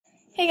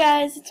Hey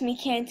guys, it's me,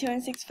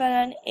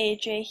 Can216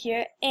 AJ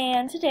here,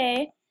 and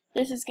today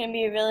this is going to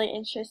be a really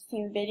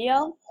interesting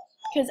video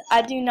because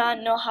I do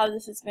not know how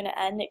this is going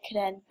to end. It could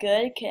end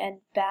good, it could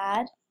end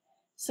bad.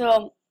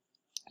 So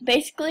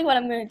basically what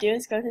I'm going to do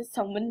is go to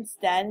someone's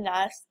den and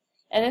ask,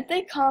 and if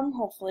they come,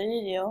 hopefully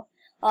they do,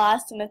 I'll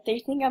ask them if they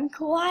think I'm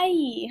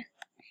kawaii.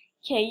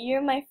 Okay, you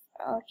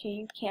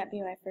can't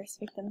be my first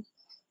victim.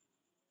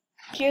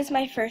 Here's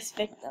my first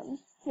victim.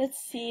 Let's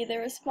see the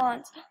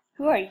response.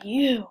 Who are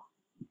you?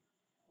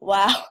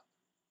 Wow.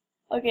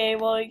 Okay,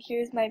 well,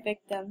 here's my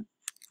victim.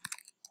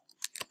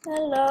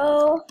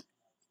 Hello.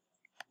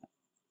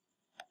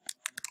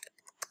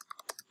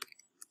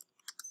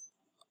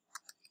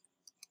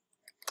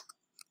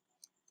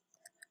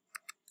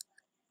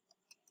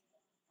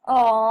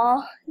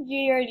 Aw,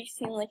 you already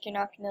seem like you're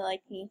not gonna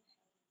like me.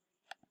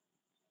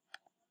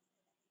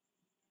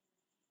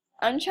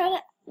 I'm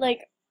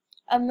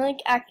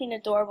acting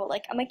adorable.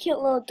 Like, I'm a cute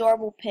little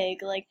adorable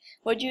pig. Like,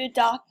 would you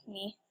adopt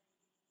me?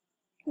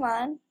 Come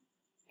on.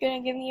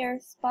 Gonna give me your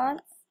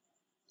response?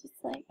 Just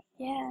like,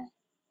 yeah.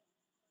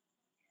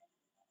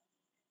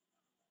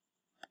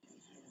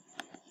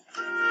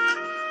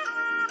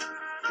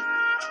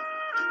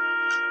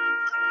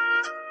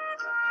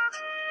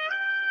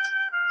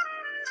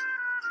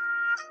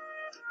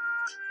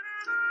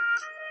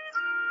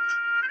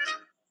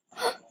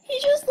 He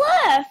just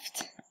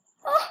left!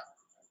 Oh,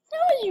 that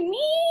was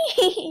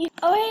me!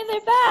 Oh, hey,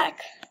 they're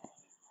back!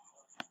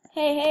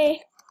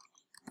 Hey.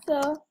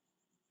 So,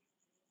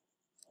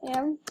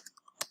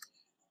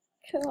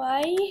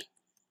 kawaii?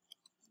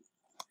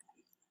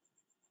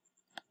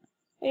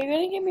 Are you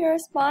gonna give me a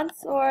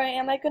response, or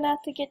am I gonna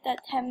have to get that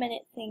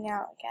 10-minute thing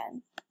out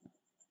again?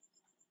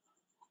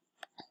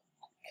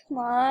 Come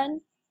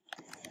on.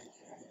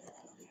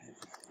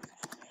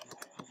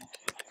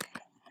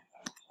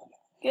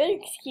 Good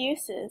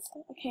excuses.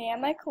 Okay,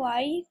 am I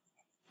kawaii?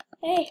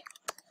 Hey,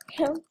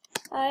 am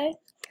I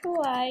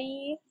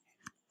kawaii?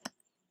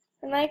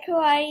 Am I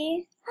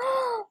kawaii?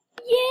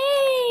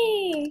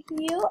 Yay!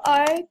 You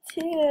are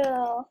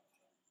too.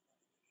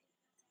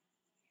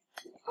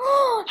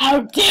 How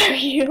dare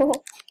you!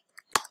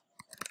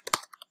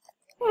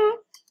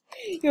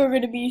 You're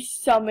gonna be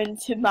summoned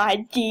to my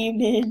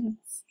demons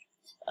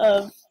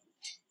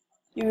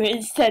you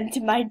were sent to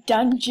my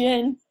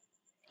dungeon.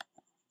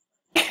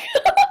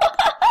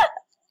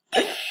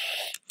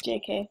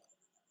 JK.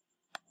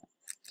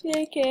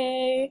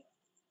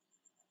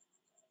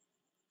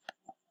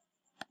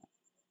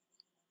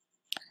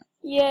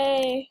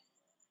 Yay.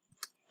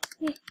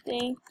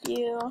 Thank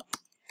you.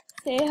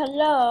 Say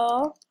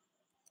hello.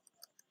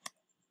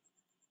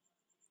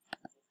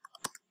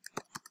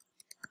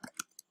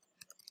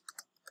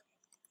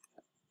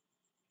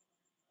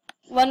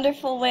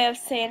 Wonderful way of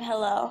saying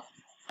hello.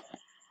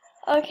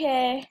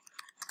 Okay.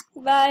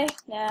 Bye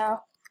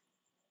now.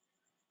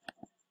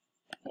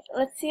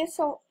 Let's see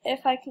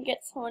if I can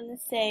get someone to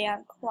say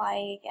I'm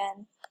kawaii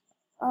again.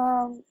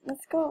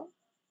 Let's go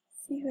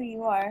see who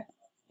you are.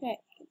 Okay.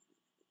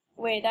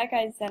 Wait, that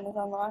guy's den is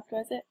unlocked,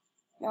 was it?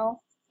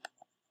 No?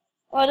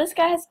 Well, this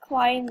guy has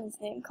kawaii in his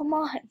name. Come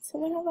on,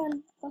 someone have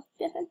unlocked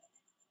it.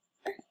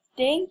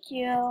 Thank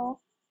you.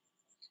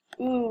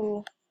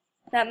 Ooh,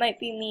 that might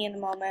be me in a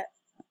moment.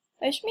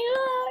 Wish me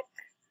luck.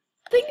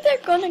 I think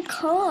they're gonna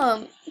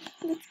come.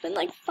 It's been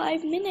like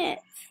 5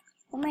 minutes.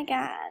 Oh my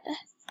god.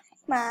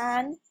 Come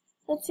on.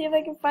 Let's see if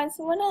I can find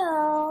someone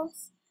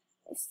else.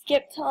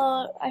 Skip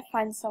till I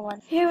find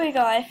someone. Here we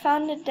go. I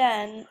found a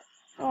den.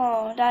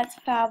 Oh, that's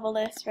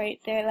fabulous right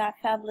there. That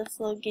fabulous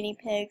little guinea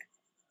pig.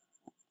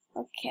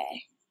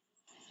 Okay.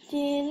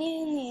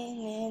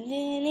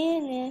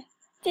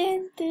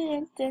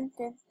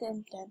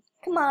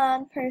 Come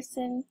on,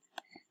 person.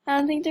 I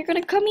don't think they're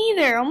gonna come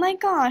either. Oh my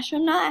gosh,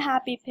 I'm not a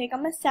happy pig.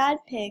 I'm a sad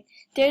pig.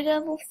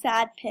 Daredevil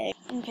sad pig.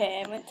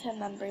 Okay, I went to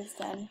members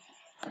then.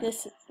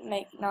 This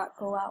might not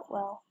go out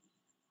well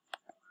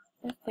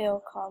if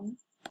they'll come.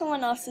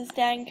 Someone else's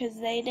den because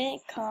they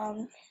didn't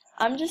come.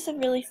 I'm just a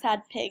really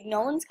sad pig.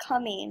 No one's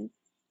coming.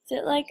 Is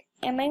it like,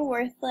 am I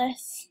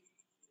worthless?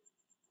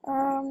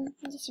 I'll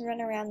just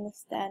run around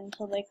this den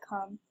until they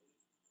come.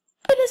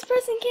 Hey, this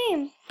person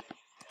came!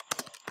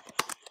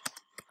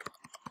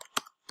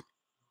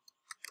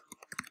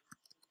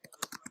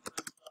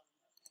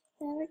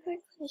 I have a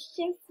quick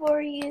question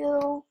for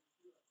you.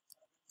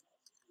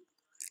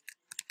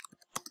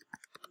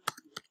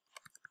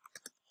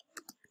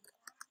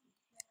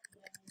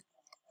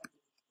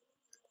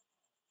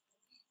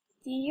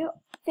 Do you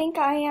think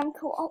I am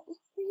cool? Oh, what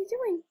are you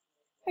doing?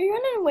 Are you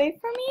running away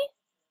from me?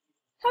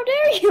 How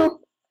dare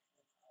you!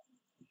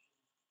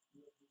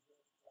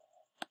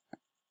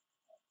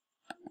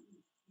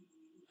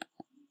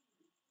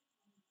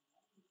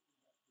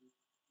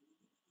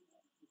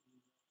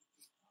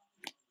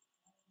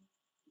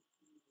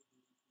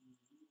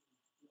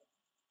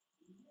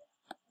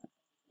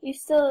 You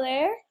still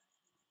there?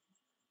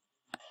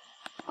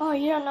 Oh,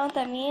 you don't know what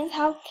that means?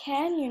 How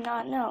can you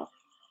not know?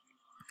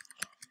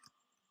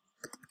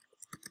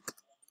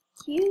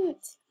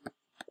 Cute.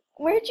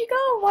 Where'd you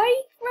go? Why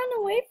you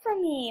run away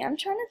from me? I'm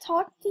trying to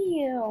talk to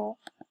you.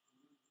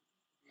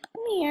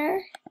 Come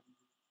here.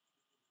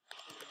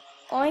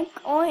 Oink,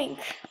 oink.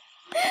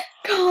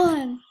 Go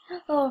on.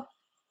 Oh.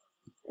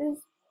 Is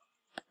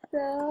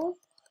so.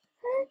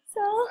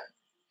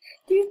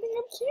 Do you think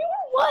I'm cute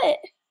or what?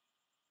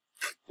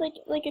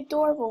 Like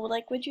adorable.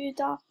 Like, would you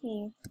adopt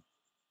me?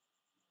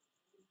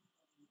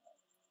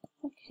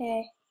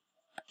 Okay.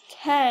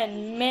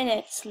 10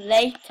 minutes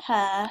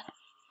later.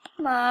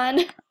 Come on.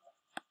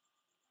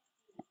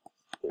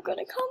 You're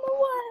gonna come or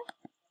what?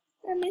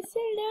 I'm so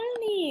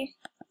lonely.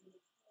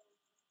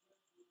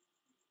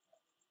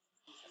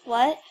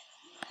 What?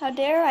 How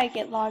dare I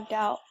get logged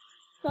out?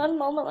 Not a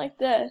moment like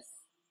this.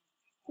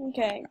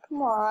 Okay,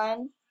 come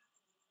on.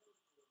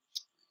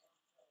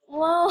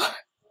 Well,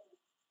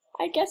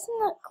 I guess I'm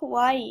not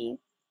kawaii.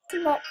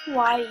 I'm not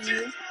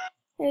kawaii.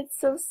 It's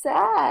so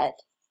sad.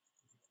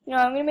 You know,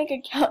 I'm gonna make a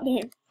account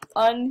name.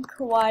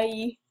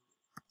 Unkawaii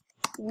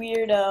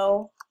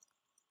weirdo.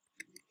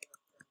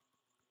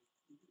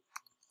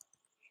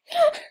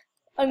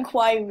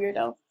 Unkawaii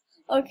weirdo.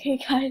 Okay,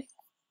 guys.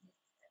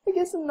 I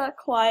guess I'm not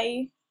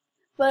kawaii.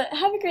 But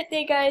have a great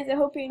day, guys. I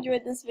hope you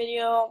enjoyed this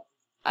video.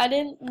 I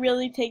didn't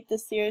really take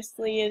this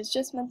seriously. It's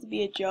just meant to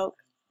be a joke.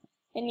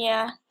 And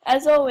yeah,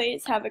 as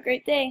always, have a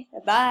great day.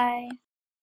 Bye-bye.